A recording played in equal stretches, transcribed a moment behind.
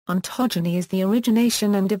Ontogeny is the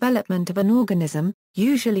origination and development of an organism,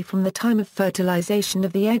 usually from the time of fertilization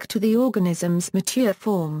of the egg to the organism's mature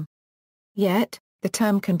form. Yet, the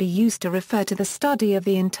term can be used to refer to the study of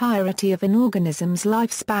the entirety of an organism's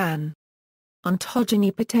lifespan.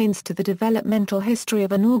 Ontogeny pertains to the developmental history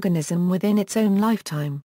of an organism within its own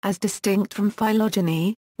lifetime, as distinct from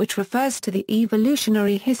phylogeny, which refers to the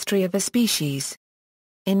evolutionary history of a species.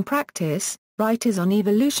 In practice, writers on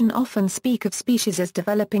evolution often speak of species as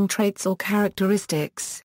developing traits or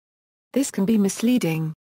characteristics. This can be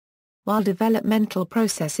misleading. While developmental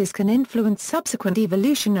processes can influence subsequent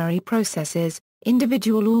evolutionary processes,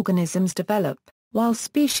 individual organisms develop, while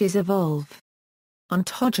species evolve.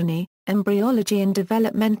 Ontogeny, embryology and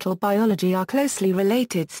developmental biology are closely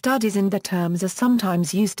related studies and the terms are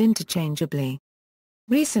sometimes used interchangeably.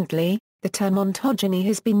 Recently, the term ontogeny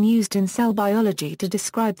has been used in cell biology to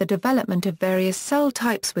describe the development of various cell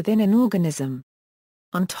types within an organism.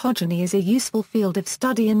 Ontogeny is a useful field of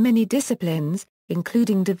study in many disciplines,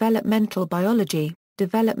 including developmental biology,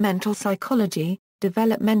 developmental psychology,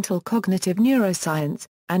 developmental cognitive neuroscience,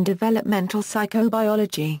 and developmental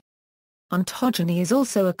psychobiology. Ontogeny is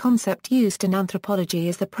also a concept used in anthropology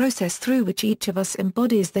as the process through which each of us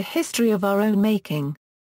embodies the history of our own making.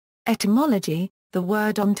 Etymology. The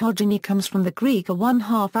word ontogeny comes from the Greek a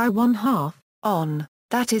one-half I one-half, on,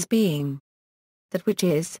 that is being. That which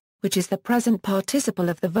is the present participle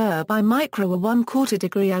of the verb I micro a 1/4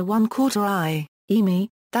 degree I 1/4 I, emi,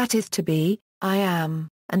 that is to be, I am,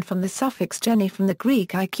 and from the suffix geny from the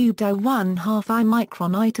Greek I cubed I 1/2 I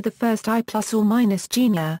micron I to the first I plus or minus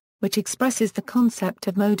genia, which expresses the concept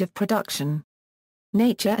of mode of production.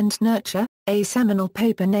 Nature and Nurture, a seminal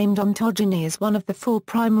paper named Ontogeny is one of the 4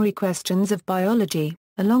 primary questions of biology,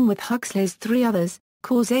 along with Huxley's 3 others,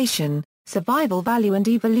 causation, survival value and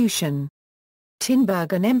evolution.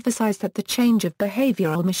 Tinbergen emphasized that the change of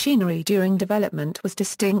behavioral machinery during development was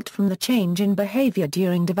distinct from the change in behavior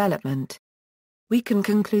during development. We can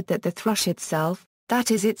conclude that the thrush itself,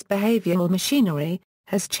 that is its behavioral machinery,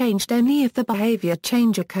 has changed only if the behavior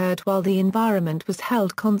change occurred while the environment was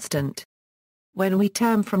held constant. When we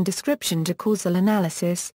turn from description to causal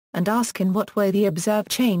analysis, and ask in what way the observed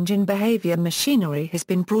change in behavior machinery has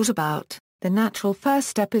been brought about, the natural first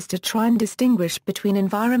step is to try and distinguish between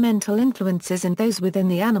environmental influences and those within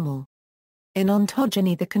the animal. In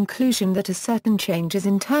ontogeny, the conclusion that a certain change is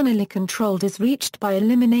internally controlled is reached by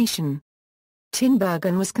elimination.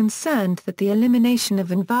 Tinbergen was concerned that the elimination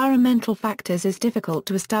of environmental factors is difficult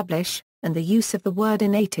to establish, and the use of the word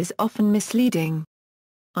innate is often misleading.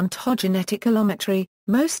 Ontogenetic allometry.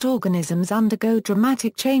 Most organisms undergo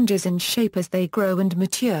dramatic changes in shape as they grow and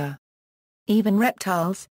mature. Even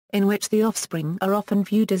reptiles, in which the offspring are often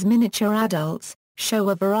viewed as miniature adults, show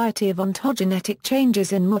a variety of ontogenetic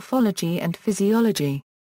changes in morphology and physiology.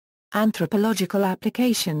 Anthropological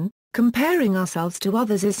application. Comparing ourselves to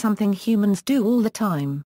others is something humans do all the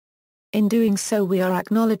time. In doing so, we are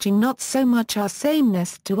acknowledging not so much our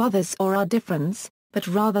sameness to others or our difference, but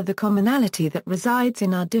rather the commonality that resides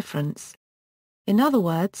in our difference. In other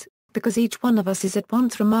words, because each one of us is at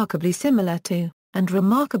once remarkably similar to, and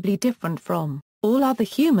remarkably different from, all other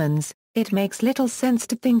humans, it makes little sense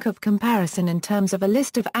to think of comparison in terms of a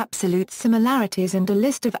list of absolute similarities and a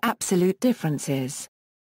list of absolute differences.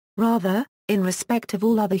 Rather, in respect of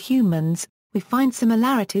all other humans, we find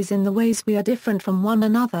similarities in the ways we are different from one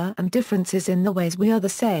another and differences in the ways we are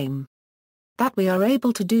the same. That we are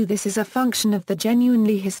able to do this is a function of the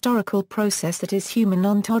genuinely historical process that is human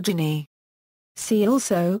ontogeny. See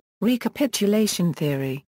also, recapitulation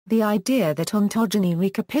theory, the idea that ontogeny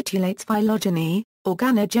recapitulates phylogeny,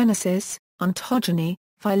 organogenesis, ontogeny,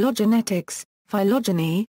 phylogenetics,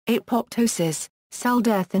 phylogeny, apoptosis, cell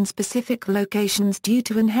death in specific locations due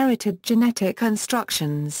to inherited genetic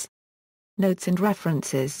instructions. Notes and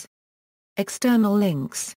references. External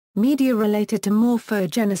links. Media related to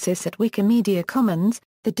morphogenesis at Wikimedia Commons,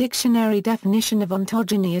 the dictionary definition of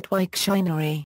ontogeny at Wiktionary.